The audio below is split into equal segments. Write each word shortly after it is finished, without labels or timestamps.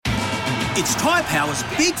It's Tyre Power's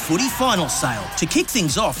Big Footy Final Sale. To kick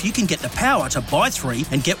things off, you can get the power to buy 3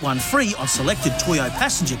 and get 1 free on selected Toyo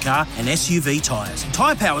passenger car and SUV tyres.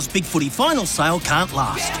 Tyre Power's Big Footy Final Sale can't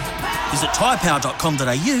last. Visit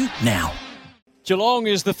tyrepower.com.au now. Geelong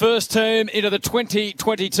is the first team into the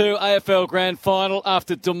 2022 AFL Grand Final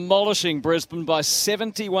after demolishing Brisbane by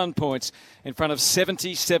 71 points in front of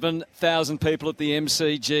 77,000 people at the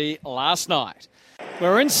MCG last night.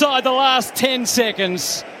 We're inside the last 10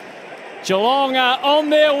 seconds. Geelong are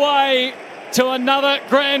on their way to another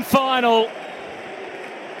grand final.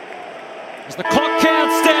 As the clock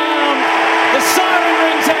counts down, the siren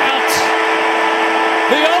rings out.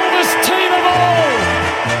 The oldest team of all,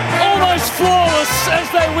 almost flawless as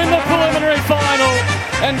they win the preliminary final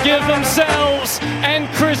and give themselves and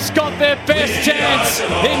Chris Scott their best chance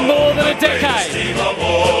in more than a decade.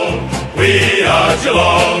 We are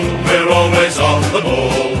Geelong, we're always on the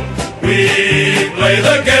ball. We play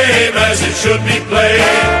the game as it should be played,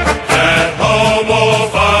 at home or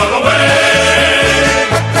far away.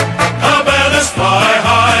 Our banners fly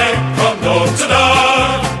high from dawn to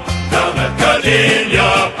dark, down at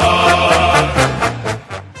Kardinia Park.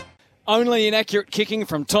 Only inaccurate kicking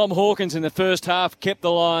from Tom Hawkins in the first half kept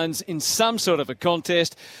the Lions in some sort of a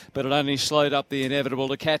contest, but it only slowed up the inevitable.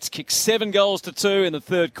 The Cats kicked 7 goals to 2 in the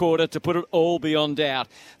third quarter to put it all beyond doubt.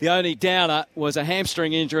 The only downer was a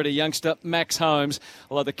hamstring injury to youngster Max Holmes.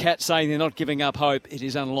 Although the Cats saying they're not giving up hope, it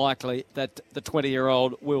is unlikely that the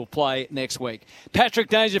 20-year-old will play next week. Patrick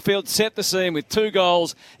Dangerfield set the scene with 2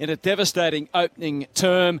 goals in a devastating opening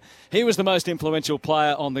term. He was the most influential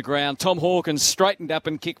player on the ground. Tom Hawkins straightened up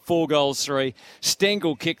and kicked 4 goals, 3.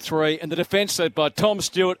 Stengel kicked 3. And the defence led by Tom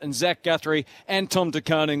Stewart and Zach Guthrie and Tom De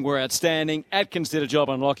Koning were outstanding. Atkins did a job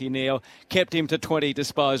on Lachie Neale, kept him to 20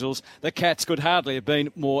 disposals. The Cats could hardly have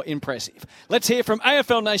been more impressive. Let's hear from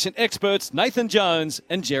AFL Nation experts Nathan Jones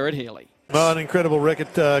and Gerard Healy. Well, an incredible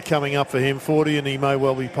record coming up for him, 40, and he may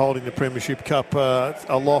well be holding the Premiership Cup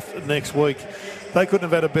aloft next week. They couldn't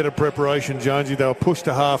have had a better preparation, Jonesy. They were pushed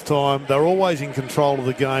to half-time. They were always in control of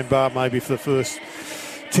the game, bar maybe for the first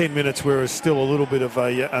 10 minutes where it was still a little bit of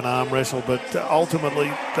an arm wrestle. But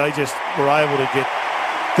ultimately, they just were able to get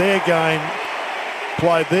their game,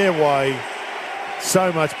 played their way,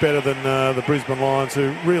 so much better than the Brisbane Lions,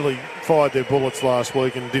 who really fired their bullets last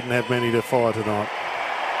week and didn't have many to fire tonight.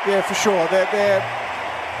 Yeah, for sure.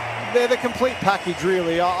 They're the complete package,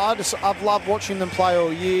 really. I've loved watching them play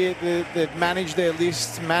all year. They've managed their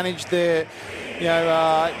lists, managed their,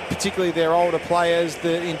 particularly their older players,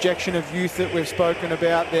 the injection of youth that we've spoken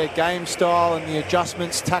about, their game style and the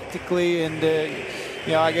adjustments tactically and,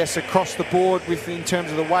 I guess across the board in terms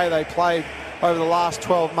of the way they played over the last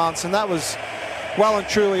 12 months. And that was well and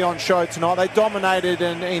truly on show tonight. They dominated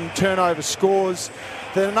in turnover scores.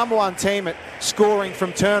 They're the number 1 team at scoring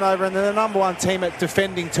from turnover, and they're the number 1 team at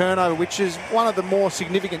defending turnover, which is one of the more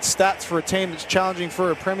significant stats for a team that's challenging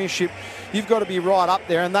for a premiership. You've got to be right up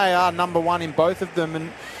there, and they are number 1 in both of them.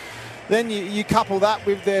 And then you couple that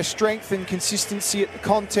with their strength and consistency at the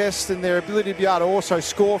contest and their ability to be able to also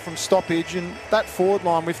score from stoppage. And that forward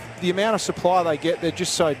line, with the amount of supply they get, they're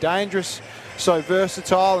just so dangerous, so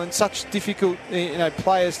versatile, and such difficult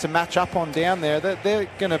players to match up on down there. They're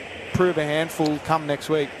going to prove a handful come next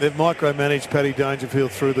week. They've micromanaged Paddy Dangerfield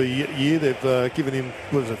through the year. They've given him,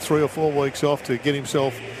 3 or 4 weeks off to get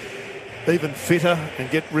himself even fitter and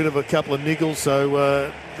get rid of a couple of niggles.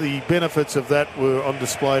 So the benefits of that were on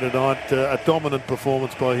display tonight. A dominant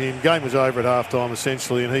performance by him. Game was over at halftime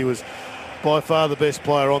essentially, and he was by far the best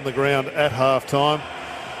player on the ground at halftime.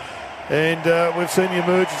 And we've seen the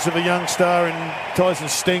emergence of a young star in Tyson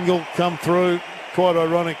Stengel come through. Quite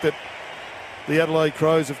ironic that the Adelaide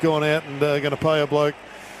Crows have gone out and are going to pay a bloke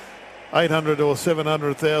 $800,000 or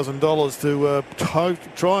 $700,000 to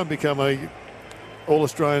try and become a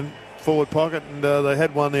All-Australian forward pocket, and they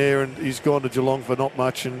had one there, and he's gone to Geelong for not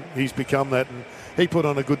much, and he's become that, and he put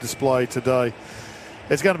on a good display today.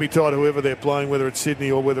 It's going to be tight whoever they're playing, whether it's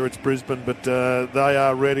Sydney or whether it's Brisbane, but they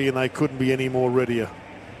are ready, and they couldn't be any more readier.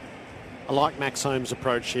 I like Max Holmes'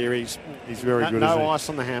 approach here. He's very good. No ice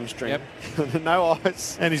on the hamstring. Yep. No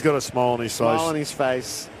ice. And he's got a smile on his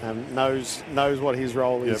face. Knows what his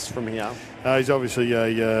role is from here. He's obviously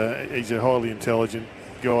he's a highly intelligent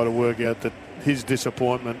guy to work out that his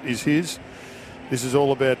disappointment is his. This is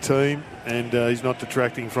all about team, and he's not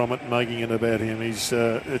detracting from it and making it about him. It's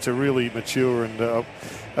a really mature and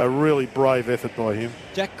a really brave effort by him.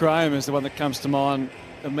 Jack Graham is the one that comes to mind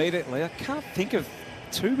immediately. I can't think of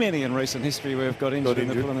too many in recent history where we've got injured in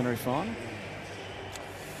the preliminary final.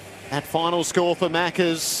 At final score for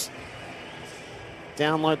Maccas,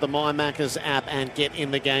 Download the My Maccas app and get in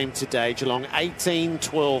the game today. Geelong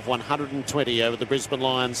 18-12, 120 over the Brisbane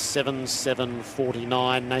Lions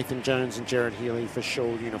 7-7-49. Nathan Jones and Jared Healy for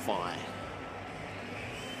Shaw Unify.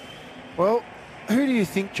 Well, who do you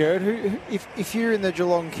think, Jared? Who, if you're in the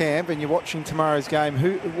Geelong camp and you're watching tomorrow's game,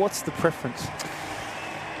 what's the preference?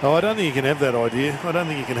 Oh, I don't think you can have that idea. I don't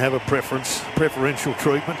think you can have a preferential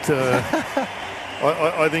treatment.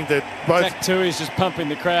 I think that both... Jack Tui's just pumping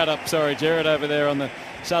the crowd up. Sorry, Jared, over there on the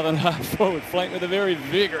southern half forward flank with a very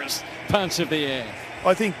vigorous punch of the air.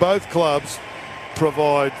 I think both clubs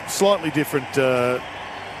provide slightly different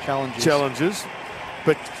challenges,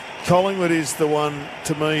 but Collingwood is the one,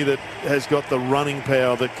 to me, that has got the running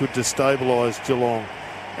power that could destabilise Geelong.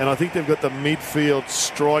 And I think they've got the midfield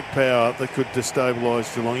strike power that could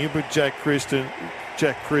destabilise Geelong. You put Jack Crisp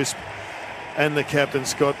and the captain,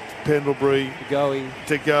 Scott Pendlebury,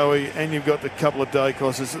 De Goey, and you've got the couple of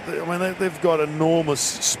Dacoses. I mean, they've got enormous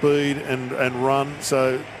speed and run,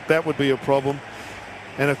 so that would be a problem.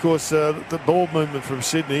 And, of course, the ball movement from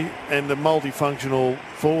Sydney and the multifunctional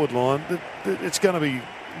forward line, it's going to be...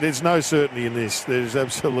 There's no certainty in this. There's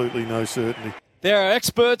absolutely no certainty. There are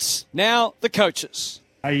experts, now the coaches.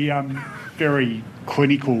 A very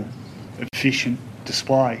clinical, efficient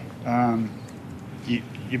display.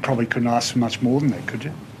 You probably couldn't ask for much more than that, could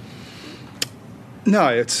you? No,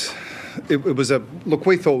 it was a... Look,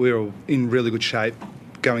 we thought we were in really good shape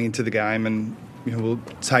going into the game, and we'll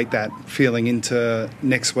take that feeling into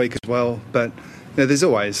next week as well. But there's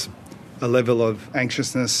always a level of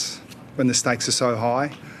anxiousness when the stakes are so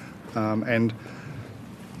high. And,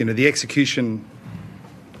 the execution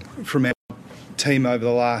from our team over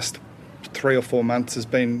the last 3 or 4 months has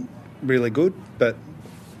been really good, but,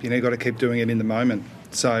 you've got to keep doing it in the moment.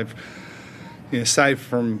 So, save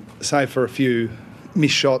for a few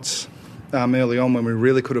missed shots early on when we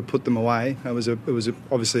really could have put them away, it was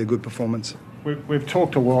obviously a good performance. We've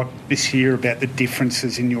talked a lot this year about the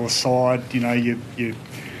differences in your side. You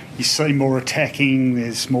see more attacking,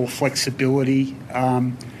 there's more flexibility.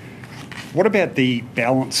 What about the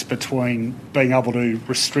balance between being able to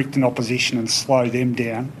restrict an opposition and slow them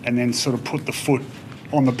down and then sort of put the foot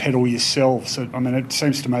on the pedal yourself? So, it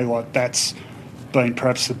seems to me like that's been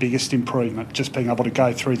perhaps the biggest improvement, just being able to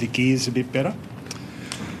go through the gears a bit better.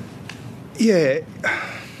 Yeah.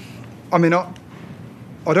 I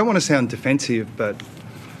don't want to sound defensive, but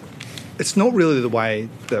it's not really the way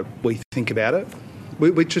that we think about it.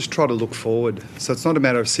 We just try to look forward. So it's not a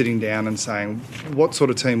matter of sitting down and saying, what sort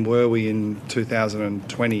of team were we in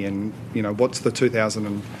 2020 and, what's the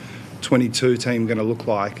 2022 team going to look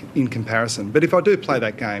like in comparison? But if I do play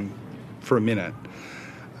that game for a minute,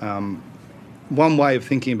 one way of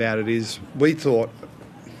thinking about it is we thought,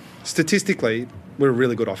 statistically, we're a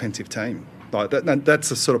really good offensive team. Like that's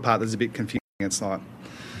the sort of part that's a bit confusing. It's like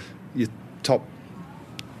your top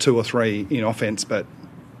 2 or 3 in offence, but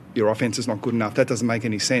your offence is not good enough. That doesn't make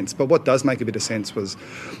any sense. But what does make a bit of sense was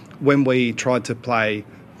when we tried to play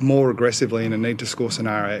more aggressively in a need-to-score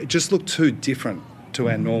scenario, it just looked too different to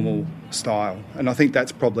our normal style. And I think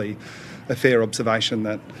that's probably a fair observation,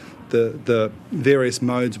 that the various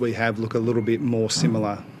modes we have look a little bit more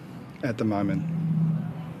similar at the moment.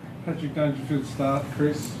 Patrick Dangerfield start,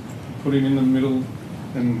 Chris, put him in the middle,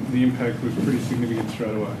 and the impact was pretty significant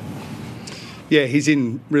straight away. Yeah, he's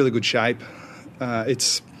in really good shape.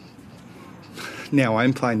 It's... Now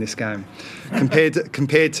I'm playing this game.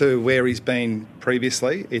 Compared to where he's been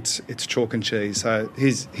previously, it's chalk and cheese. So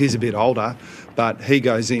he's a bit older, but he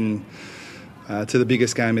goes in to the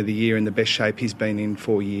biggest game of the year in the best shape he's been in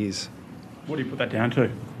 4 years. What do you put that down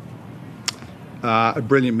to? A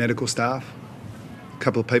brilliant medical staff. A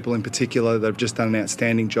couple of people in particular that have just done an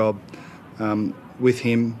outstanding job with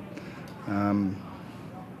him.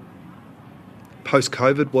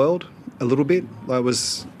 Post-COVID world, a little bit.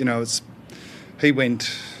 He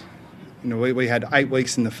went, we had 8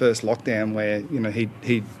 weeks in the first lockdown where,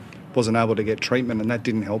 he wasn't able to get treatment, and that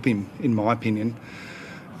didn't help him, in my opinion.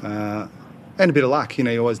 And a bit of luck,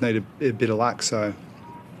 you always need a bit of luck. So,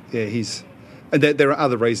 yeah, and there are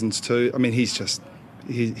other reasons too.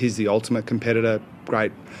 He's the ultimate competitor,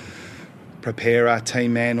 great preparer,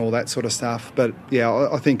 team man, all that sort of stuff. But, yeah,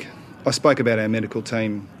 I think I spoke about our medical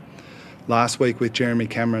team last week with Jeremy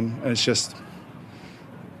Cameron, and it's just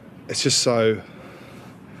so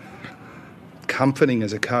comforting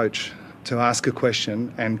as a coach to ask a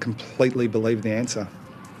question and completely believe the answer.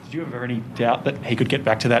 Did you ever any doubt that he could get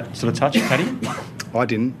back to that sort of touch, Paddy? I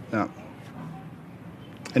didn't, no.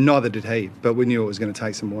 And neither did he, but we knew it was going to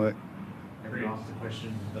take some work. Have you asked the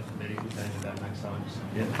question of the medical team about Max Holmes?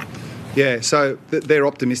 Yeah, so they're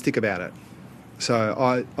optimistic about it.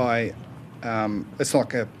 So I It's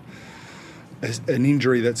like an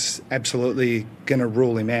injury that's absolutely going to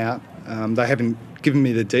rule him out. They haven't given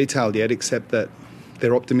me the detail yet, except that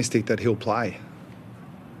they're optimistic that he'll play.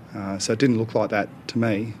 So it didn't look like that to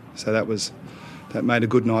me. So that made a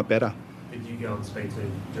good night better. Did you go and speak to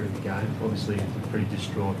him during the game? Obviously, you were pretty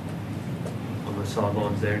distraught on the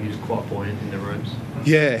sidelines there, and he was quite buoyant in the rooms.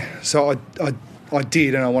 Yeah, so I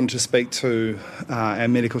did, and I wanted to speak to our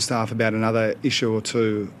medical staff about another issue or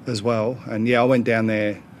two as well. And yeah, I went down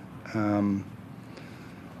there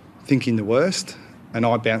thinking the worst, and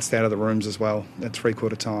I bounced out of the rooms as well at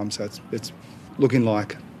 3/4 time. So it's looking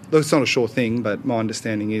like, look, it's not a sure thing, but my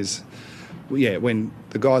understanding is, yeah, when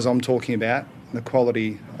the guys I'm talking about, the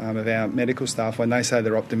quality of our medical staff, when they say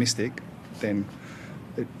they're optimistic, then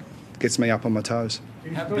it gets me up on my toes.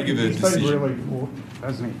 How big of a decision? He's been really good,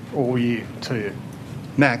 hasn't he, all year to you?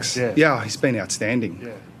 Max? Yeah, he's been outstanding.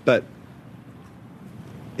 Yeah. But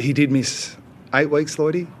he did miss 8 weeks,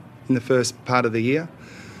 Lloydie, in the first part of the year.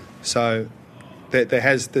 So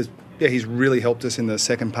he's really helped us in the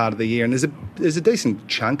second part of the year. And there's a decent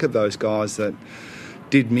chunk of those guys that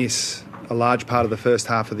did miss a large part of the first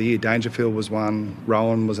half of the year. Dangerfield was one,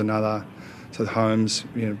 Rowan was another, so Holmes,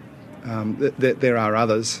 there are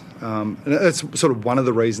others. And that's sort of one of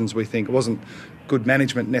the reasons we think it wasn't good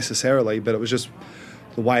management necessarily, but it was just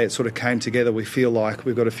the way it sort of came together. We feel like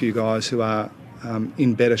we've got a few guys who are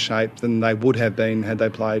in better shape than they would have been had they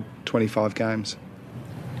played 25 games.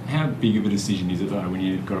 How big of a decision is it though when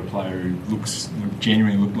you've got a player who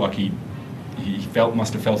genuinely looked like he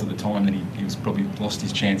must have felt at the time that he was probably lost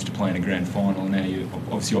his chance to play in a grand final, and now you're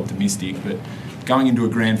obviously optimistic, but going into a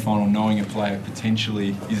grand final knowing a player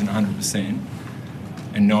potentially isn't 100%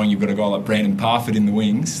 and knowing you've got a guy like Brandon Parfitt in the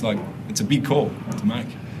wings, like, it's a big call to make.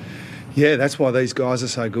 Yeah, that's why these guys are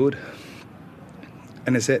so good.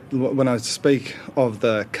 And it's that when I speak of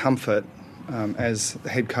the comfort as the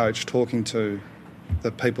head coach, talking to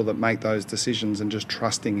the people that make those decisions and just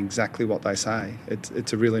trusting exactly what they say,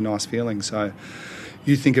 it's a really nice feeling. So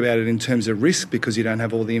you think about it in terms of risk because you don't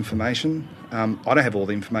have all the information. I don't have all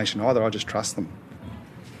the information either, I just trust them.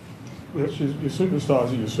 Yes, your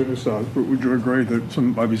superstars are your superstars, but would you agree that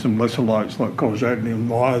maybe some lesser lights like Kolodjashnij and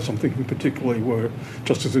Myers, I'm thinking particularly, were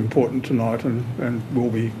just as important tonight and will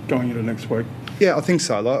be going into next week? Yeah, I think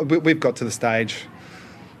so. Like, we've got to the stage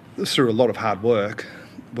through a lot of hard work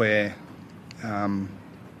where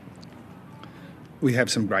we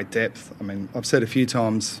have some great depth. I mean, I've said a few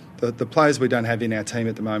times, the players we don't have in our team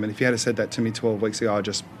at the moment, if you had said that to me 12 weeks ago, I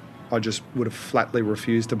just would have flatly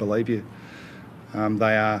refused to believe you.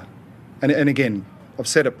 They are... And again, I've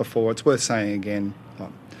said it before, it's worth saying again,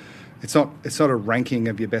 it's not a ranking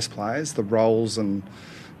of your best players. The roles and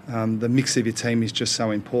the mix of your team is just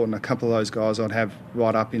so important. A couple of those guys I'd have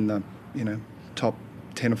right up in the top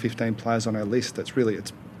 10 or 15 players on our list. It's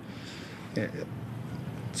the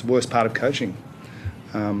worst part of coaching.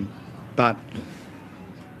 But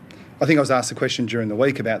I think I was asked a question during the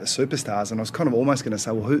week about the superstars, and I was kind of almost going to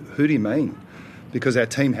say, well, who do you mean? Because our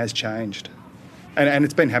team has changed. And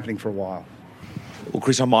it's been happening for a while. Well,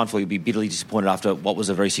 Chris, I'm mindful you'll be bitterly disappointed after what was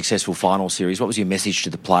a very successful final series. What was your message to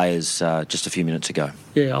the players just a few minutes ago?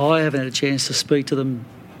 Yeah, I haven't had a chance to speak to them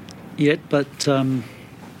yet, but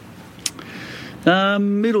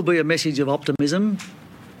it'll be a message of optimism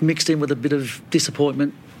mixed in with a bit of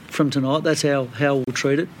disappointment from tonight. That's how we'll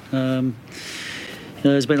treat it.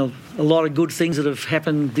 There's been a lot of good things that have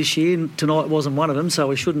happened this year. Tonight wasn't one of them, so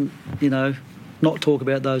we shouldn't, not talk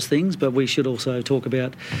about those things, but we should also talk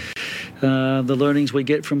about the learnings we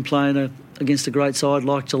get from playing against a great side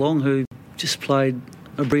like Geelong, who just played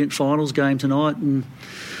a brilliant finals game tonight and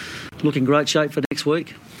look in great shape for next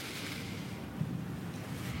week.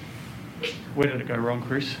 Where did it go wrong,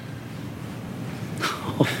 Chris?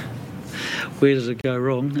 Where does it go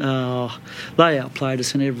wrong? They outplayed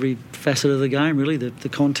us in every facet of the game, really. The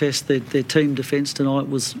contest, their team defence tonight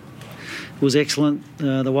was excellent.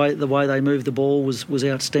 The way they moved the ball was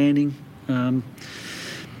outstanding.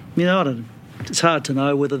 It's hard to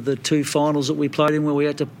know whether the two finals that we played in, where we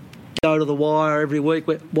had to go to the wire every week,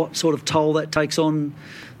 what sort of toll that takes on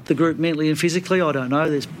the group mentally and physically. I don't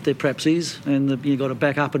know. There perhaps is, and you've got to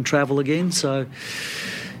back up and travel again. So,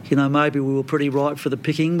 maybe we were pretty ripe for the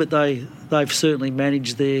picking, but they've certainly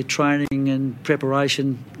managed their training and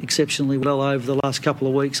preparation exceptionally well over the last couple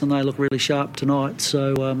of weeks, and they look really sharp tonight.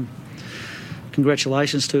 So,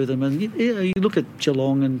 congratulations to them. And you look at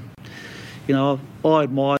Geelong, and I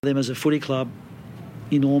admire them as a footy club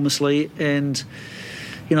enormously. And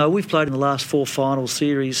we've played in the last 4 final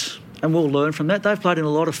series, and we'll learn from that. They've played in a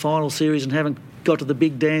lot of final series and haven't got to the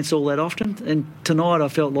big dance all that often. And tonight I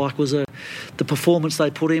felt like was the the performance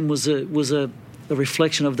they put in was a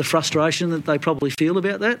reflection of the frustration that they probably feel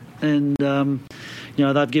about that, and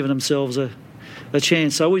they've given themselves a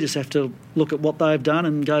chance. So we just have to look at what they've done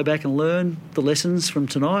and go back and learn the lessons from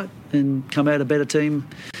tonight and come out a better team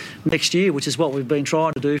next year, which is what we've been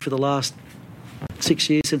trying to do for the last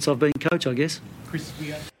 6 years since I've been coach, I guess.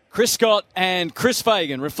 Chris Scott and Chris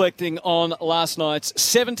Fagan reflecting on last night's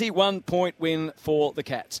 71-point win for the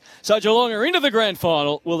Cats. So Geelong are into the grand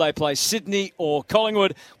final. Will they play Sydney or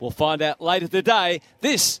Collingwood? We'll find out later today.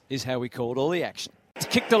 This is how we called all the action.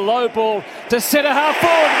 Kicked a low ball to centre half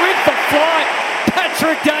forward with the flight.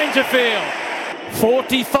 Patrick Dangerfield.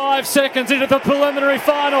 45 seconds into the preliminary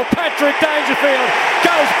final. Patrick Dangerfield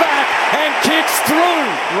goes back and kicks through.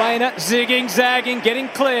 Rayner zigging, zagging, getting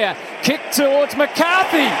clear. Kick towards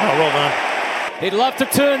McCarthy. Oh, well done. He'd love to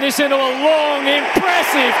turn this into a long,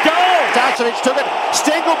 impressive goal. Darcevic took it.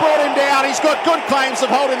 Stengel brought him down. He's got good claims of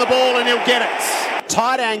holding the ball and he'll get it.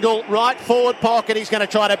 Tight angle, right forward pocket. He's going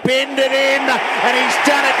to try to bend it in and he's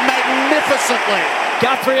done it magnificently.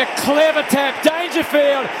 Guthrie, a clever tap.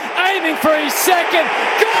 Dangerfield aiming for his second.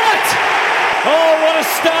 Got it! Oh, what a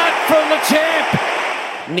start from the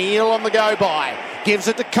champ. Neil on the go-by. Gives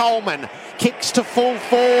it to Coleman. Kicks to full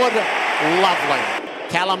forward. Lovely.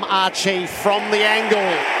 Callum Archie from the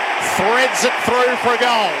angle. Threads it through for a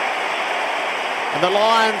goal. And the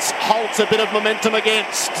Lions holds a bit of momentum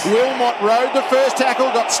against. Wilmot rode the first tackle,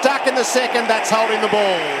 got stuck in the second. That's holding the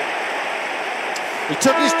ball. He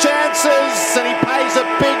took his chances and he pays a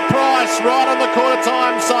big price right on the quarter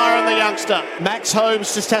time siren, the youngster. Max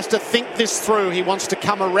Holmes just has to think this through. He wants to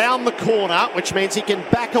come around the corner, which means he can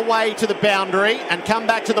back away to the boundary and come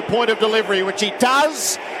back to the point of delivery, which he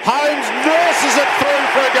does. Holmes nurses it through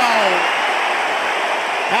for a goal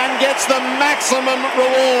and gets the maximum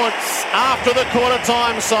rewards after the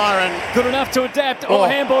quarter-time siren. Good enough to adapt. Oh,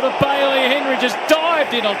 handball to Bailey. Henry just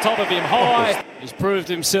dived in on top of him high. He's proved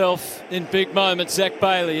himself in big moments, Zach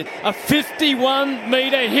Bailey. A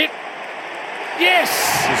 51-metre hit. Yes!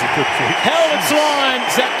 Held its line.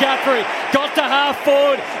 Zach Guthrie got to half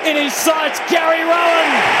forward. In his sights, Gary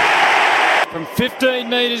Rowan. From 15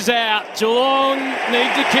 metres out, Geelong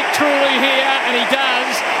need to kick truly here, and he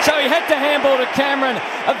does. So he had to handball to Cameron,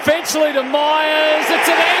 eventually to Myers.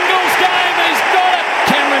 It's an Engels game, and he's got it.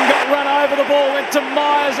 Cameron got run over the ball, went to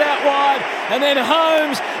Myers out wide, and then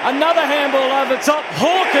Holmes, another handball over the top.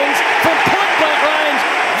 Hawkins from point-blank range.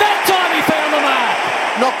 That time he found the mark.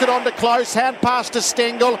 Knocked it on to Close, hand pass to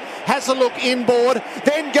Stengel, has a look inboard,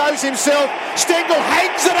 then goes himself. Stengel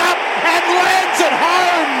hangs it up and lands it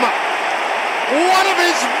home. One of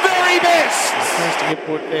his very best. First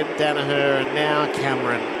Hipwood, then Danaher, and now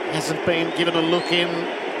Cameron. Hasn't been given a look in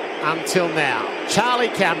until now. Charlie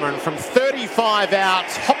Cameron from 35 out,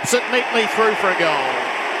 hops it neatly through for a goal.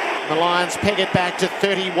 The Lions peg it back to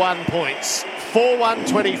 31 points.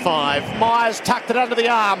 4-1-25. Myers tucked it under the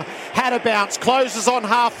arm, had a bounce, closes on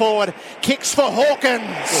half forward, kicks for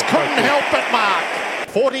Hawkins. Couldn't help but mark.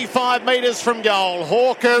 45 metres from goal.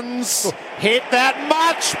 Hawkins hit that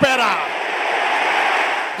much better.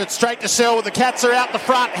 It's straight to Selwood. The Cats are out the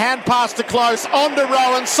front. Hand pass to Close. On to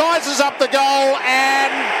Rowan. Sizes up the goal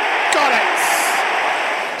and got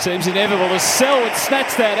it. Seems inevitable as Selwood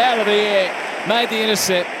snatched that out of the air. Made the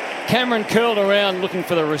intercept. Cameron curled around looking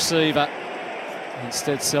for the receiver.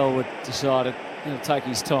 Instead, Selwood decided he'll take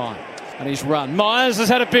his time and he's run. Myers has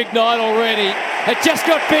had a big night already. It just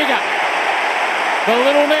got bigger. The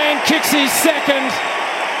little man kicks his second.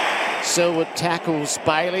 Selwood tackles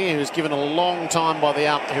Bailey, who's given a long time by the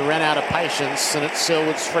up, who ran out of patience, and it's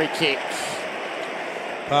Selwood's free kick.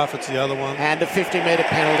 Parfitt's the other one. And a 50-metre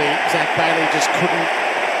penalty. Zach Bailey just couldn't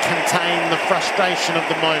contain the frustration of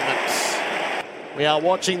the moment. We are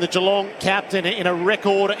watching the Geelong captain in a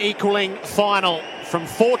record-equaling final from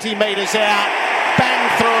 40 metres out. Bang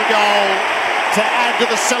through a goal to add to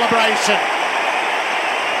the celebration.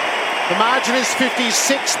 The margin is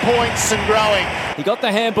 56 points and growing. He got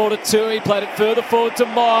the handball to Tui, played it further forward to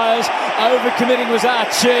Myers. Over-committing was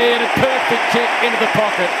Archie, and a perfect kick into the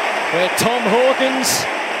pocket where Tom Hawkins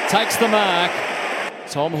takes the mark.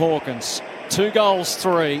 Tom Hawkins, 2 goals,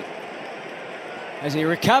 3. As he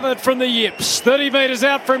recovered from the yips, 30 metres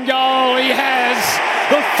out from goal, he has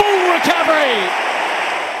the full recovery.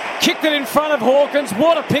 Kicked it in front of Hawkins.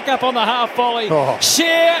 What a pick-up on the half volley.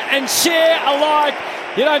 Share and share alike.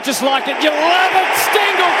 You don't just like it, you love it.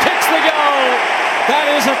 Stengel kicks the goal.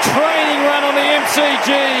 That is a training run on the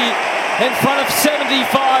MCG in front of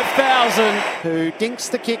 75,000. Who dinks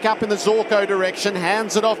the kick up in the Zorko direction,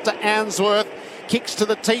 hands it off to Answorth, kicks to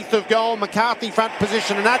the teeth of goal. McCarthy front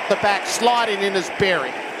position and at the back, sliding in as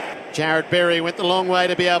Berry. Jared Berry went the long way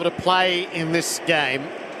to be able to play in this game.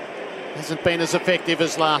 Hasn't been as effective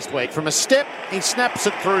as last week. From a step, he snaps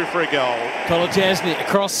it through for a goal. Kolodjasny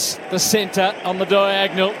across the centre on the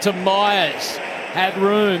diagonal to Myers. Had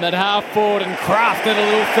room at half forward and crafted a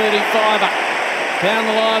little 35er. Down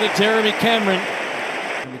the line to Jeremy Cameron.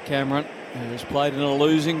 Jeremy Cameron, who has played in a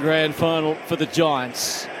losing grand final for the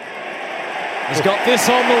Giants, has got this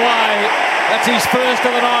on the way. That's his first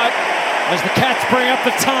of the night as the Cats bring up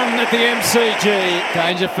the ton at the MCG.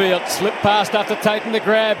 Dangerfield slipped past after taking the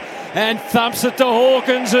grab and thumps it to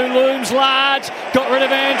Hawkins, who looms large. Got rid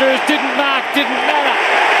of Andrews, didn't mark, didn't matter.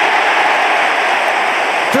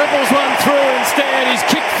 Dribbles one through instead. He's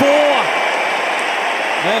kicked 4.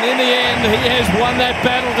 And in the end, he has won that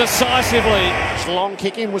battle decisively. His long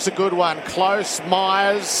kick in was a good one. Close,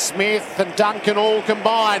 Myers, Smith and Duncan all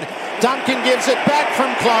combined. Duncan gives it back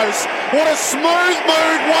from Close. What a smooth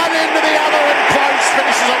move, one end to the other, and Close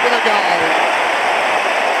finishes up with a goal.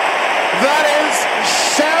 That is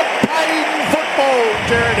champagne football,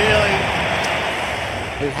 Jared Healy,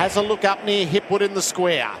 who has a look up near Hipwood in the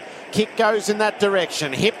square. Kick goes in that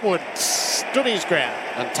direction. Hipwood stood his ground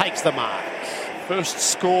and takes the mark. First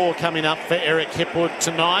score coming up for Eric Hipwood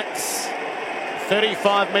tonight.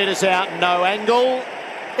 35 metres out, no angle.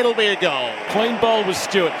 It'll be a goal. Clean bowl was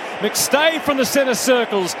Stewart. McStay from the centre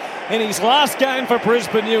circles in his last game for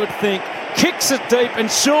Brisbane, you would think. Kicks it deep, and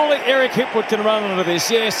surely Eric Hipwood can run into this.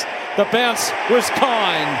 Yes, the bounce was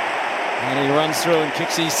kind. And he runs through and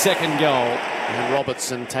kicks his second goal. And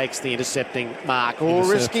Robertson takes the intercepting mark. Oh,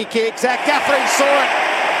 risky kick. Zach Guthrie saw it,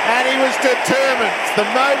 and he was determined. The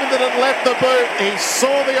moment that it left the boot, he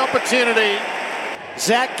saw the opportunity.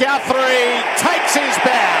 Zach Guthrie takes his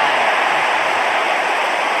bow,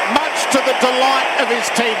 much to the delight of his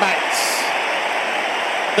teammates.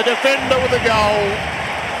 The defender with a goal.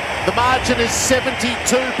 The margin is 72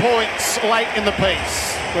 points late in the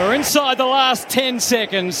piece. We're inside the last 10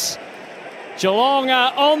 seconds. Geelong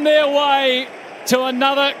are on their way to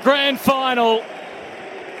another grand final.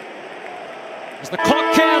 As the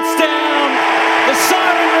clock counts down, the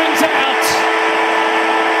siren rings out.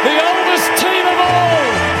 The oldest team of all,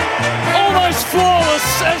 almost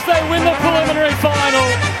flawless as they win the preliminary final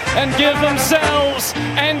and give themselves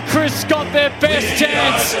and Chris Scott their best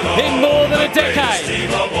chance in more than a decade.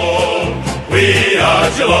 We are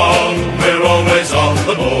Geelong, we're always on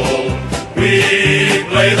the ball. We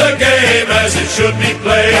play the game as it should be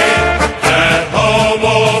played, at home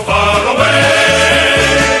or far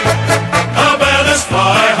away. Our banners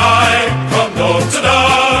fly high from dawn to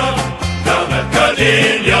dark, down at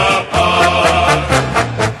Cardinia Park.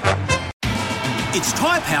 It's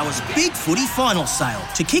Tyre Power's Big Footy Final Sale.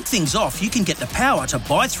 To kick things off, you can get the power to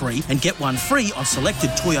buy 3 and get 1 free on selected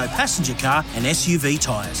Toyo passenger car and SUV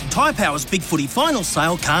tyres. Tyre Power's Big Footy Final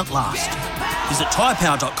Sale can't last. Visit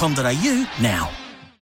tyrepower.com.au now.